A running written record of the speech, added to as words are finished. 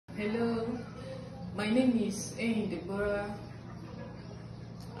Hello, my name is Enyi Deborah.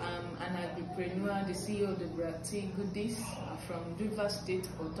 I'm an agripreneur, the CEO of Deborah Goodies. I'm from River State,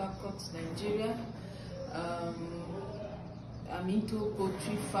 Port Harcourt, Nigeria. I'm into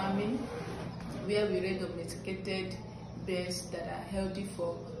poultry farming, where we raise domesticated birds that are healthy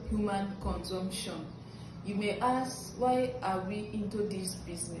for human consumption. You may ask, why are we into this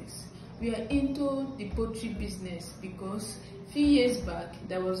business? We are into the poultry business because a few years back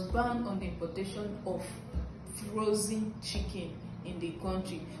there was ban on the importation of frozen chicken in the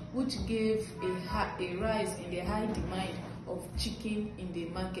country, which gave a rise in the high demand of chicken in the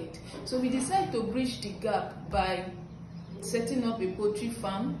market. So we decided to bridge the gap by setting up a poultry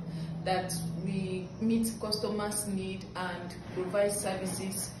farm that we meet customers' need and provide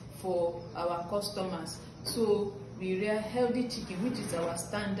services for our customers. So we rear healthy chicken, which is our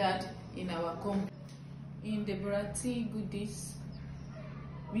standard in our company. In Deborah Goodies,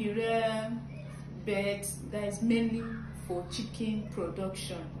 we rear birds that is mainly for chicken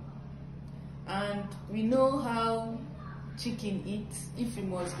production, and we know how chicken eats. If it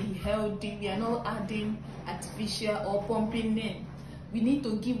must be healthy, we are not adding artificial or pumping them. We need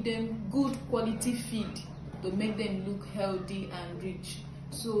to give them good quality feed to make them look healthy and rich.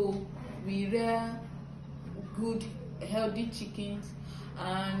 So we rear good healthy chickens,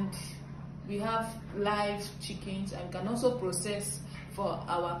 and we have live chickens, and can also process for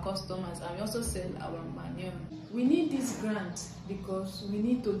our customers, and we also sell our manure. We need this grant because we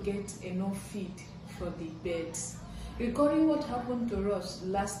need to get enough feed for the birds. Recalling what happened to us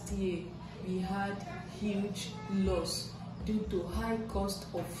last year, we had huge loss due to high cost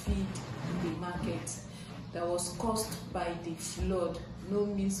of feed in the market that was caused by the flood. No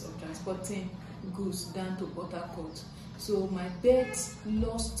means of transporting goods down to Port Harcourt. So my birds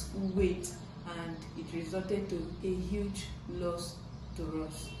lost weight, and it resulted to a huge loss to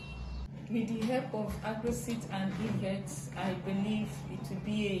us. With the help of AgroSeed and events, I believe it will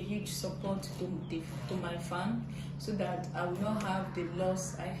be a huge support to my farm, so that I will not have the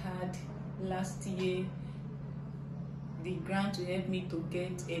loss I had last year. The grant will help me to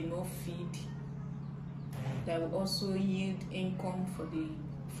get enough feed that will also yield income for the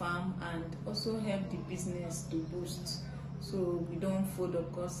farm and also help the business to boost, so we don't fold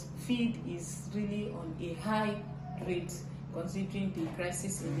up, because feed is really on a high rate considering the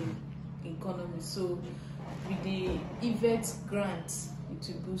crisis in the economy. So with the EVET grant,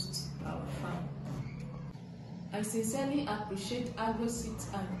 it will boost our farm. I sincerely appreciate AgroSeed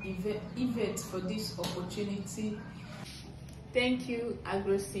and EVET for this opportunity. Thank you,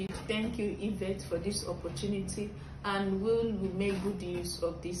 AgroSeed. Thank you, EVET, for this opportunity, and we'll make good use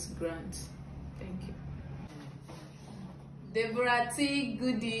of this grant. Thank you. Deborah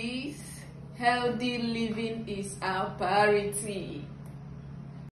Goodies, healthy living is our priority.